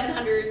those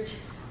 700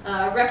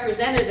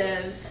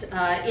 representatives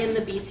in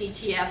the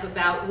BCTF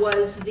about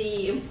was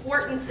the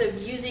importance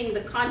of using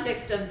the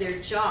context of their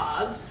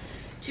jobs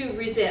to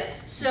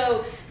resist.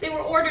 So they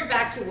were ordered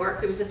back to work.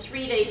 There was a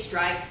 3-day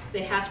strike.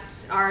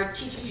 Our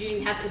teachers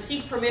union has to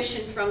seek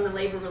permission from the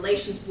Labor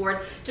Relations Board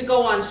to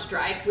go on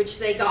strike, which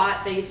they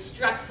got. They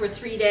struck for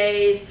 3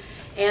 days,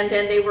 and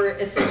then they were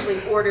essentially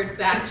ordered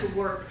back to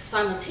work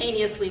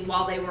simultaneously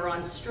while they were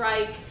on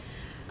strike.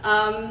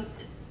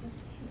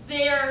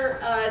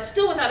 They're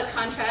still without a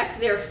contract.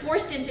 They're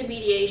forced into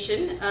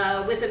mediation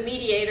with a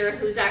mediator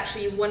who's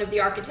actually one of the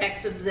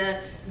architects of the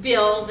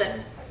bill that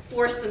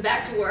forced them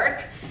back to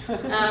work.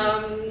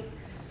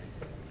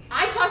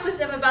 I talked with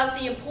them about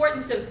the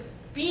importance of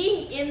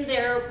being in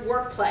their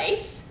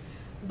workplace,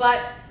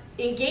 but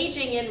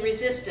engaging in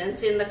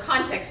resistance in the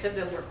context of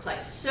the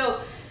workplace.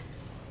 So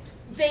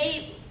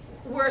they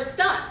were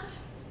stunned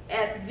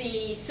at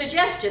the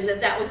suggestion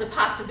that that was a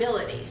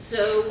possibility.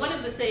 So one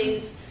of the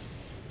things,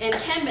 and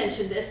Ken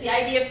mentioned this, the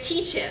idea of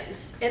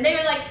teach-ins. And they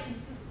were like,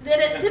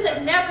 this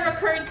had never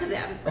occurred to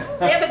them.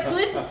 They have a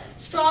good,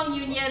 strong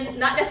union,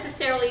 not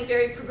necessarily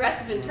very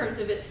progressive in terms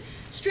of its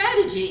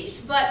strategies.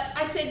 But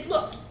I said,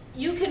 look,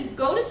 you can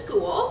go to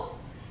school,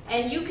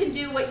 and you can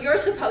do what you're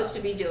supposed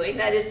to be doing,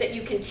 that is that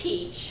you can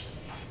teach.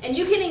 And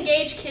you can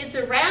engage kids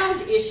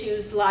around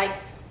issues like,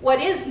 what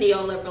is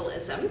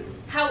neoliberalism?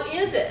 How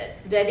is it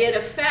that it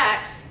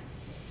affects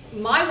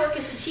my work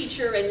as a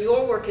teacher and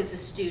your work as a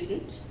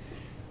student?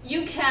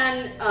 You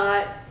can,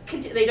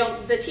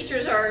 the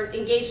teachers are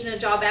engaged in a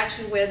job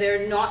action where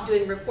they're not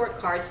doing report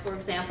cards, for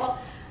example.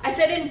 I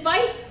said,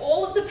 invite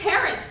all of the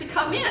parents to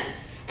come in,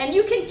 and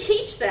you can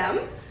teach them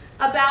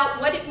about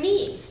what it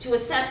means to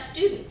assess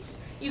students.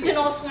 You can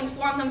also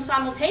inform them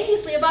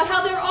simultaneously about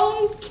how their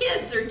own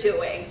kids are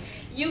doing.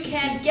 You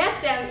can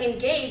get them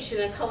engaged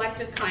in a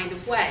collective kind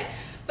of way.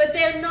 But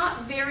they're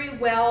not very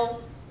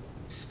well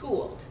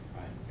schooled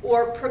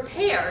or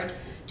prepared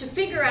to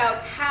figure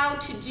out how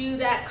to do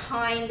that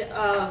kind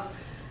of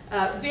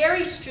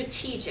very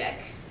strategic,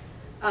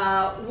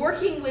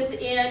 working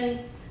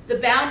within the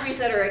boundaries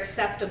that are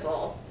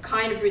acceptable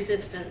kind of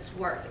resistance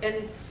work.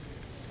 And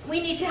we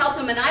need to help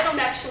them, and I don't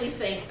actually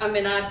think, I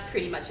mean, I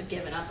pretty much have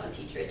given up on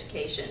teacher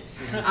education.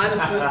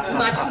 I'm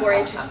much more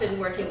interested in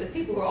working with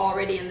people who are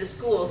already in the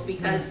schools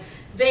because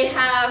they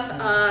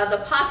have the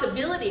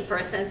possibility for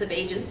a sense of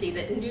agency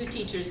that new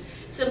teachers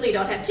simply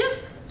don't have.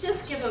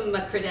 Just give them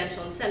a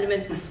credential and send them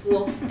into the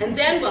school, and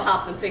then we'll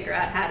help them figure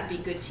out how to be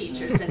good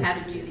teachers and how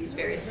to do these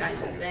various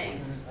kinds of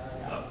things.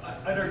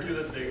 I'd argue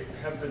that they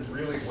have been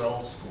really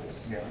well schooled.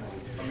 Yeah.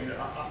 I mean,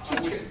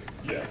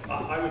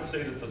 I would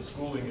say that the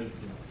schooling is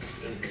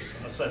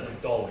a sense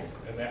of dulling,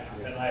 and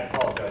I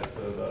apologize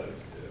to the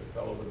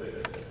fellow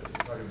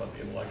talking about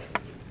the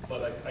intellectual,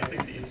 but I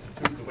think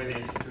the way the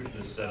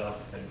institution is set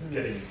up and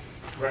getting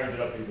grinded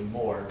up even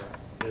more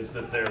is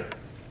that their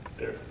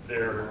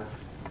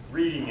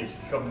reading has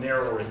become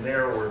narrower and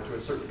narrower to a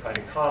certain kind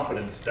of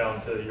confidence,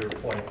 down to your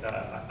point.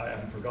 I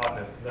haven't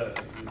forgotten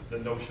it, the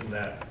notion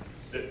that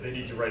they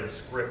need to write a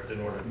script in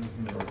order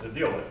to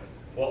deal with it.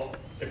 Well,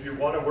 if you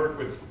want to work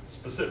with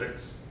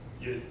specifics,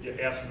 you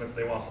ask them if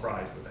they want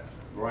fries with that.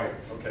 Right.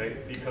 Okay?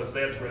 Because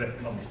that's where that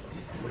comes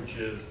from, which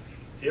is,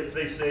 if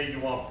they say you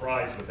want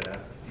fries with that,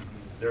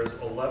 there's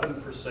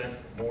 11%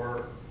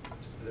 more,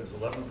 there's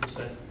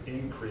 11%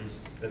 increase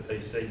that they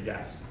say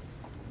yes.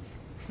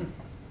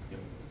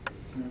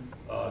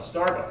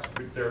 Starbucks,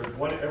 there's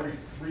one every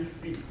 3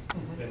 feet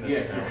in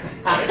this town.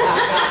 Right?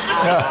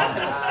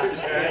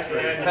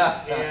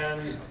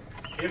 And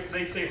if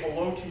they say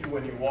hello to you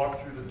when you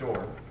walk through the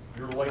door,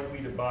 you're likely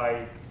to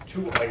buy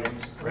 2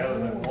 items rather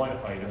than 1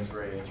 item. That's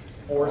very interesting.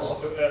 For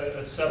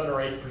 7 or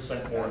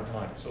 8% more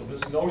time. So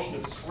this notion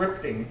of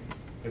scripting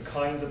the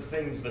kinds of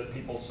things that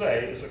people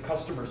say is a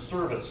customer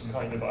service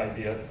kind of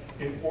idea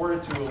in order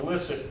to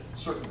elicit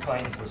certain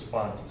kinds of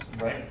responses,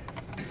 right?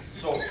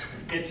 So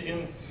it's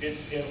in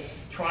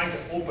trying to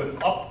open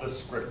up the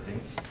scripting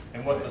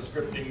and what the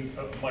scripting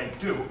might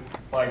do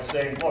by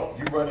saying, look,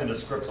 you run into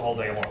scripts all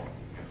day long.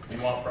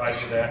 You want fries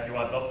for that, you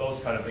want those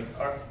kind of things.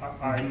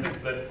 I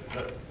think that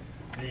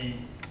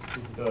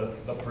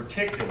the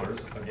particulars,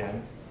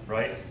 again,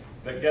 right,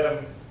 that get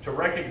them to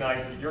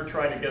recognize that you're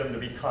trying to get them to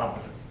be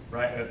competent,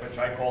 right, which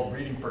I call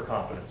reading for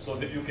competence, so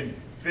that you can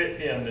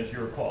fit in, as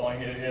you're calling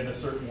it, in a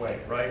certain way,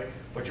 right?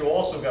 But you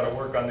also got to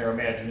work on their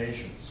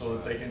imagination so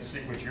that they can see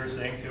what you're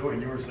saying too,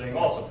 and you were saying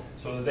also,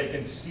 so that they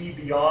can see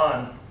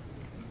beyond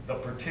the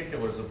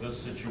particulars of this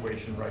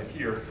situation right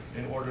here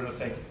in order to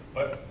think,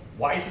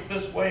 why is it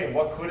this way and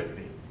what could it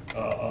be,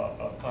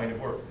 kind of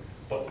work.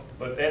 But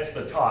that's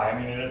the tie. I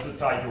mean, it's a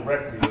tie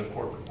directly to the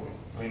corporate world.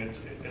 I mean, it's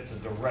a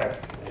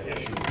direct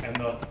issue.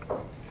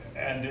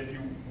 And if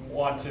you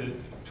want to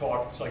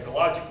talk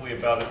psychologically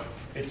about it,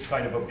 it's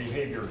kind of a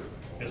behavior,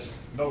 this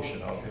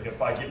notion of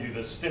if I give you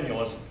this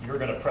stimulus, you're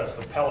going to press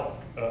the pellet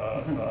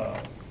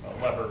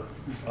lever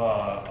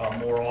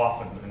more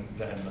often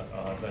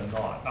than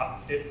not.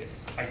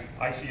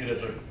 I see it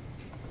as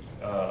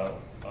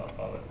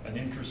an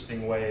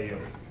interesting way of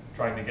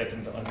trying to get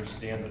them to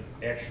understand that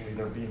actually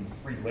they're being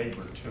free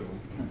labor too,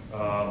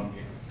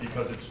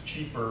 because it's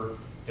cheaper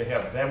to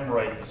have them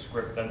write the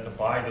script than to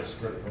buy the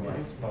script from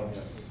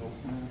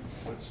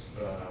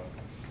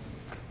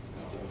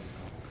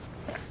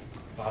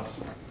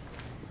Bob's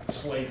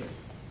Slavin.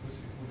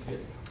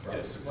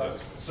 Yeah,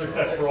 successful.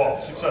 Success for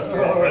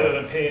all, rather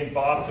than paying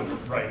Bob to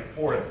write it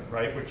for him,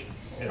 right? Which,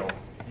 you know,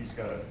 he's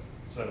got a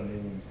set of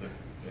meanings that,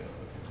 that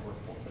work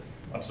for him.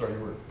 I'm sorry, you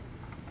were.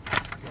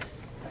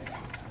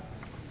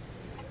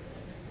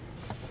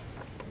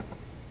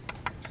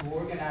 To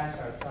organize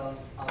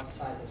ourselves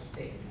outside the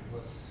state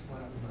was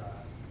one of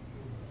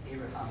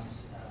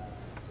Abraham's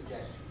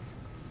suggestions.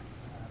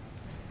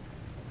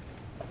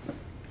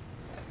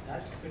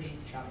 That's pretty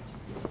challenging.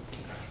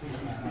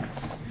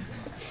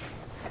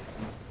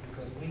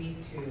 Because we need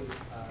to,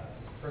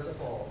 first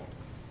of all,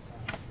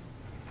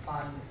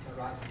 find the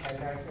right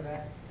vocabulary for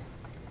that,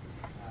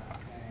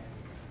 and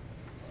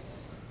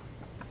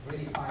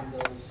really find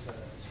those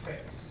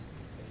scripts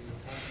that you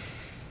were talking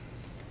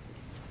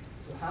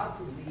about. So how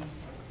could we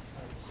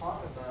talk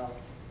about,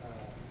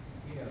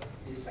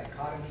 this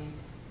dichotomy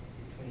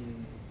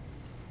between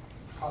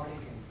public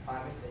and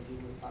private that you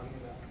were talking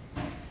about,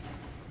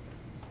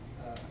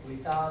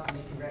 without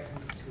making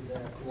reference to the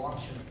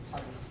co-option of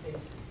public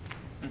spaces?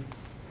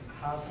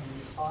 How can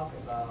we talk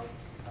about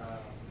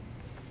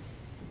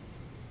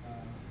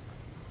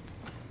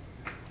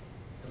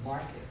the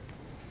market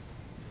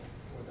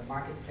or the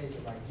marketplace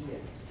of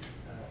ideas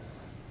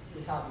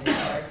without making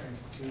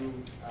reference to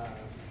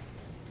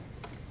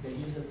the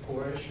use of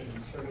coercion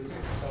in service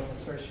of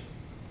self-assertion?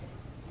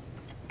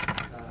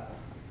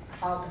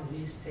 How can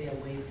we stay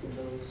away from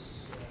those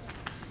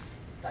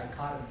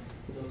dichotomies,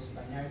 those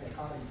binary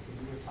dichotomies that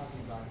we were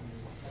talking about in the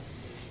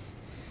presentation,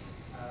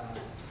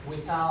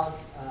 without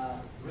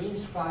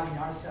reinscribing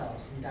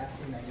ourselves in that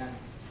same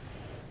dynamic?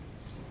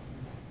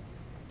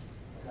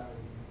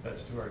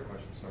 That's two hard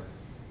questions, sorry.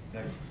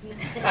 Next.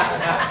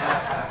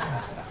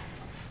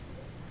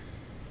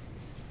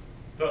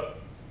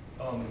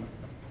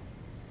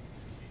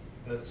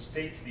 The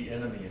state's the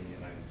enemy in the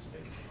United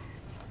States,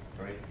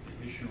 right?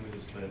 The issue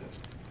is that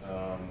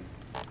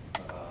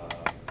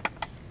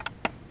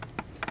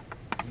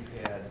we've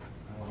had,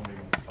 I don't know,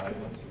 maybe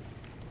 5 months of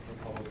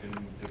Republican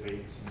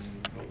debates and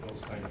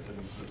those kind of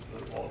things.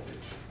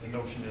 The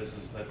notion is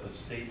that the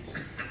state's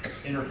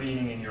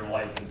intervening in your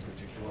life in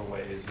particular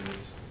ways,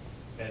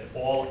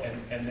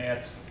 and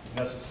that's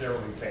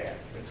necessarily bad.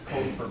 It's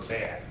code for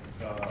bad,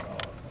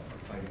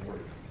 kind of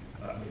word.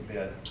 I mean,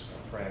 bad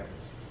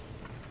practice.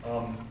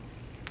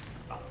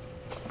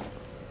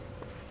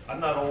 I'm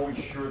not always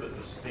sure that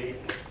the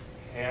state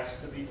has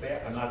to be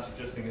bad. I'm not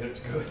suggesting that it's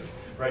good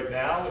right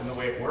now in the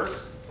way it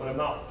works, but I'm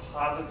not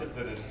positive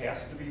that it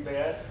has to be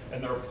bad.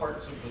 And there are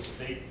parts of the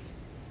state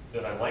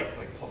that I like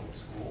public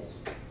schools,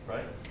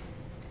 right?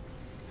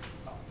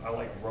 I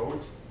like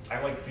roads. I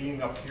like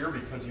being up here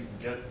because you can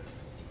get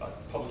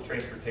public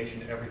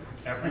transportation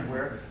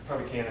everywhere.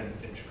 Probably can't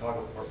in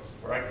Chicago,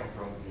 where I come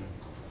from.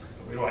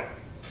 We've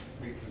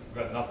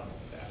got nothing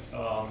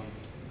like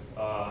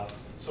that.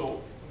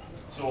 So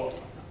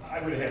I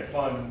would have had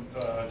fun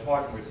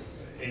talking with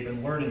Abe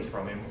and learning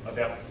from him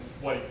about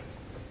what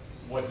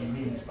he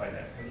means by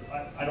that.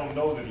 I don't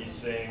know that he's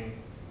saying,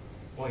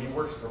 well, he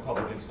works for a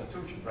public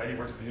institution, right? He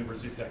works for the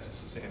University of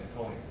Texas at San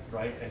Antonio,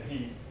 right? And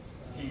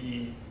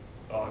he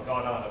got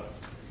on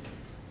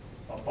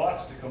a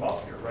bus to come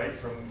up here, right,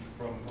 from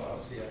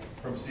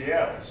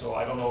Seattle. So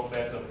I don't know if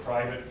that's a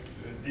private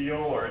deal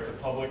or it's a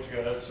public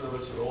service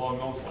or along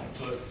those lines.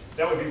 So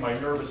that would be my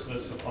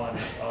nervousness on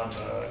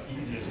the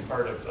easiest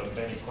part of the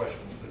many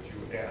questions that you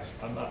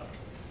asked.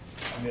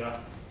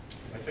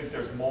 I think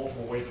there's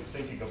multiple ways of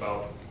thinking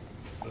about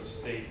the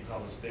state and how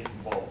the state's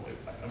involved.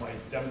 Am I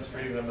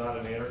demonstrating that I'm not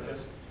an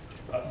anarchist?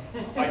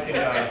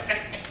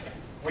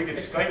 We could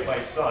Skype my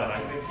son, I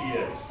think he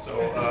is.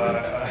 So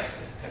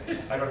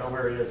I don't know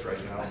where he is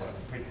right now, but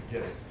we could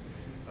get it.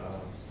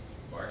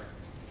 Mark?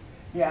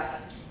 Yeah.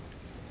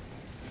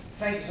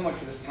 Thank you so much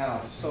for this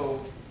panel. It's so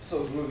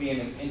moving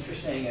and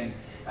interesting, and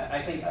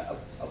I think a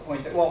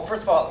point that, well,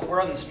 first of all,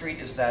 word on the street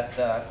is that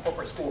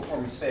corporate school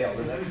reform has failed.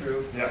 Is that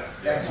true? Yeah.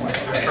 Excellent.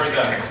 I heard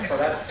that. So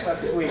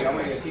that's sweet. I'm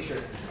going to get a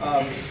T-shirt.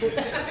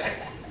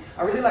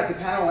 I really like the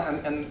panel,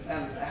 and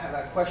I have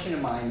a question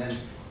in mind,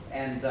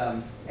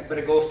 but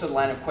it goes to the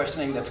line of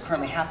questioning that's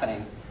currently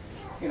happening.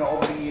 You know,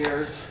 over the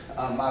years,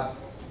 I've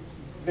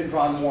been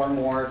drawn more and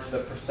more to the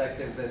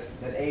perspective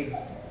that Abe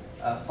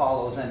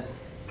follows,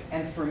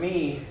 and for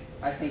me,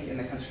 I think in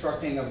the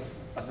constructing of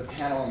the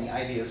panel and the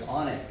ideas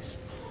on it,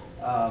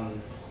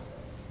 and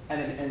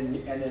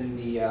in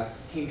the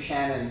Team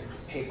Shannon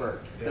paper,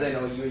 that I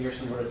know you and your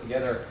son wrote it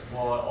together.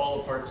 Well, all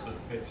the parts that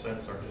make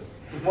sense are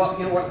his. Well,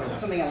 you know what?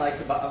 Something I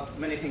liked about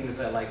many things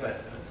I like,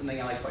 but something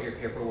I liked about your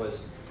paper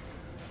was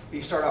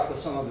you start off with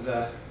some of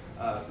the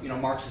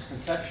Marxist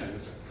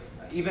conceptions,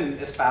 even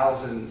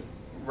espoused and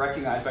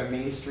recognized by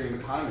mainstream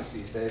economists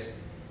these days,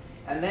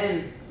 and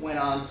then went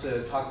on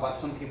to talk about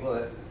some people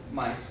that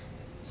might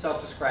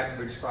self-describe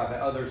or describe by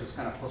others as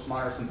kind of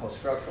postmodernists and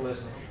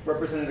post-structuralists,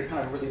 represented a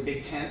kind of really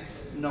big tent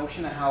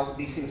notion of how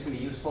these things can be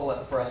useful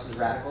for us as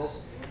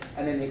radicals.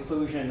 And then the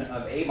inclusion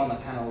of Abe on the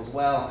panel as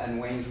well, and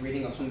Wayne's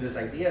reading of some of his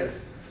ideas.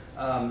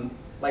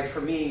 Like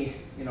for me,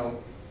 you know,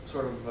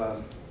 sort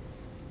of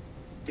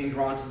being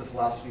drawn to the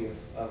philosophy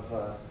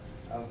of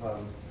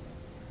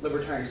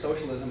libertarian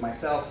socialism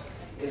myself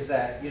is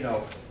that, you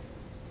know,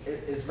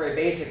 it's very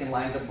basic and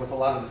lines up with a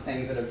lot of the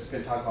things that have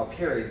been talked about,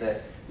 period,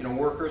 that, you know,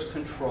 workers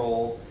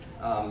control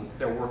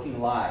their working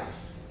lives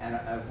and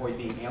avoid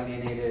being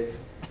alienated,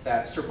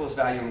 that surplus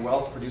value and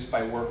wealth produced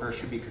by workers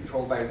should be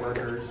controlled by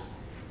workers,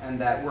 and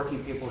that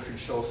working people should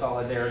show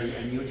solidarity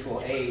and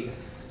mutual aid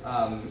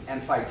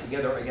and fight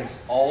together against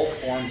all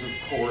forms of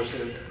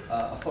coercive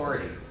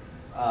authority.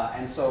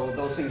 And so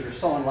those things are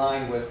so in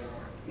line with,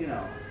 you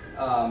know,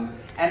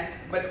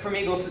 but for me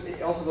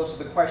it also goes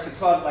to the question,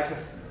 so I'd like to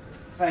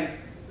thank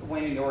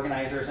Wayne and the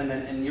organizers, and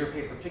then in your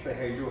paper particularly,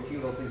 how you drew a few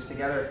of those things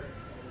together.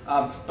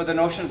 But the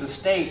notion of the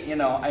state, you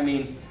know, I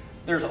mean,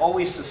 there's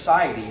always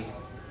society,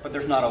 but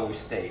there's not always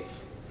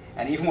states.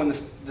 And even when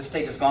the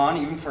state is gone,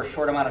 even for a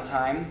short amount of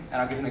time,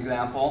 and I'll give an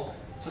example,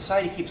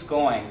 society keeps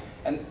going,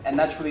 and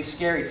that's really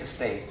scary to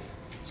states.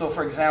 So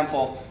for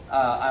example,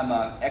 I'm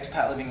an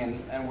expat living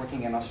and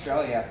working in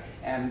Australia,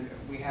 and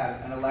we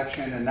had an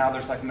election, and now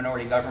there's like a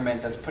minority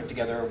government that's put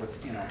together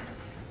with, you know,